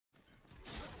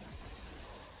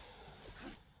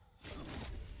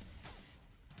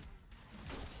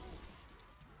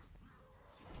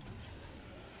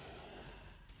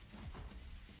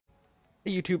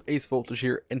Hey YouTube, Ace Voltage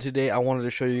here, and today I wanted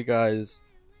to show you guys,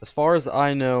 as far as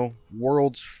I know,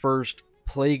 world's first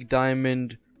Plague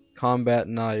Diamond combat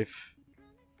knife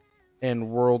and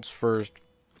world's first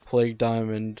Plague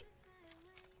Diamond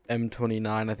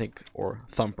M29, I think, or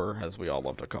Thumper, as we all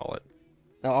love to call it.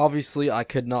 Now obviously I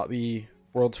could not be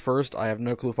world's first, I have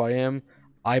no clue if I am.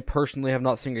 I personally have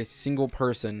not seen a single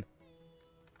person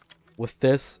with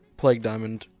this Plague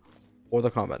Diamond or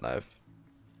the combat knife.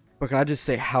 But can I just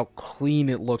say how clean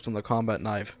it looks on the combat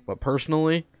knife? But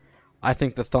personally, I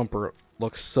think the Thumper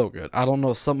looks so good. I don't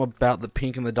know, something about the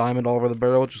pink and the diamond all over the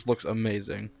barrel just looks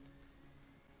amazing.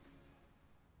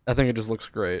 I think it just looks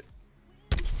great.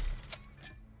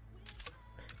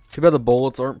 Too bad the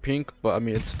bullets aren't pink, but I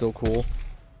mean, it's still cool.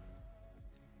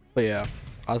 But yeah,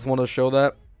 I just wanted to show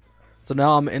that. So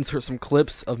now I'm going to insert some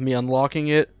clips of me unlocking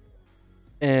it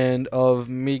and of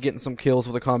me getting some kills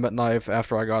with a combat knife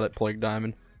after I got it Plague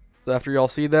Diamond. So after y'all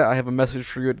see that, I have a message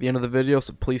for you at the end of the video,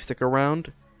 so please stick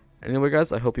around. Anyway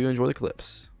guys, I hope you enjoy the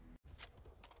clips.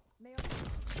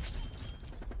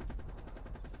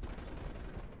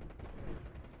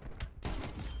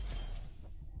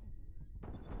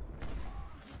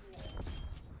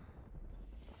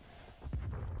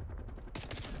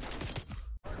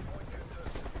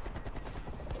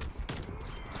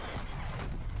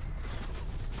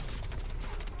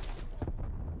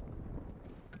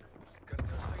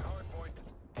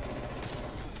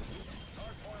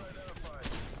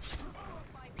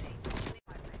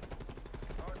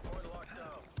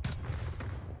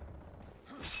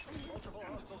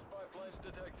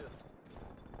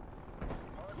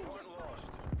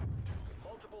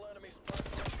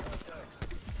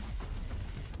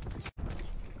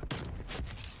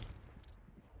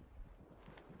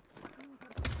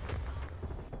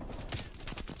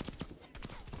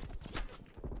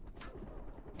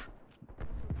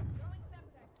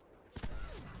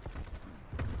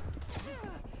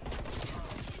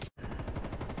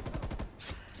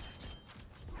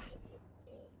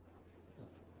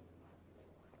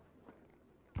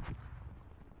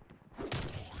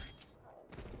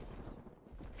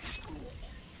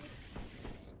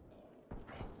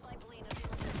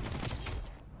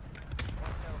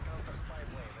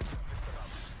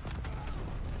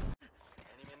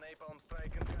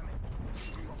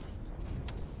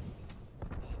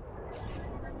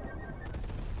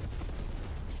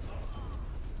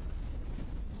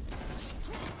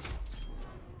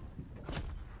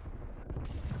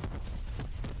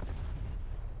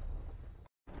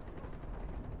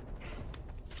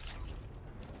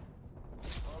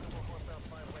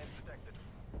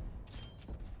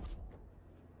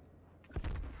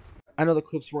 I know the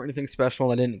clips weren't anything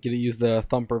special and I didn't get to use the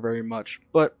Thumper very much,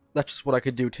 but that's just what I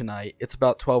could do tonight. It's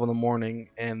about 12 in the morning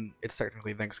and it's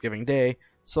technically Thanksgiving Day,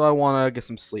 so I want to get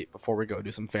some sleep before we go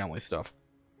do some family stuff.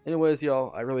 Anyways,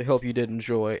 y'all, I really hope you did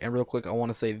enjoy, and real quick, I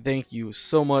want to say thank you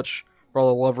so much for all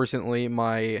the love recently.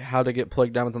 My How to Get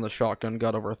Plague Diamonds on the Shotgun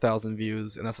got over 1,000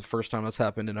 views, and that's the first time that's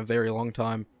happened in a very long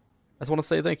time. I just want to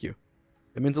say thank you.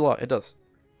 It means a lot, it does.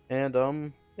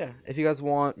 And, yeah, if you guys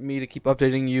want me to keep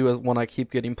updating you as when I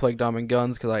keep getting Plague Diamond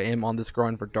guns, because I am on this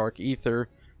grind for Dark Aether,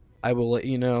 I will let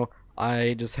you know.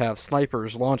 I just have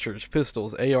snipers, launchers,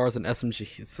 pistols, ARs, and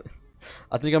SMGs.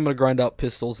 I think I'm going to grind out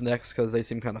pistols next, because they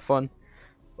seem kind of fun.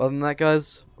 Other than that,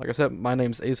 guys, like I said, my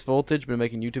name's Ace Voltage, been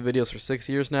making YouTube videos for 6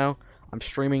 years now. I'm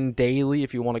streaming daily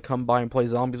if you want to come by and play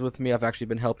zombies with me. I've actually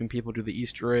been helping people do the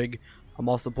Easter egg. I'm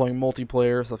also playing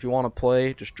multiplayer, so if you want to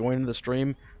play, just join the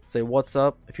stream. Say what's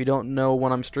up. If you don't know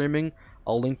when I'm streaming,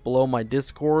 I'll link below my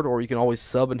Discord, or you can always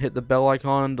sub and hit the bell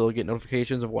icon to get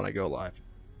notifications of when I go live.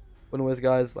 But anyways,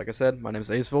 guys, like I said, my name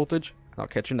is Ace Voltage, and I'll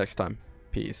catch you next time.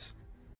 Peace.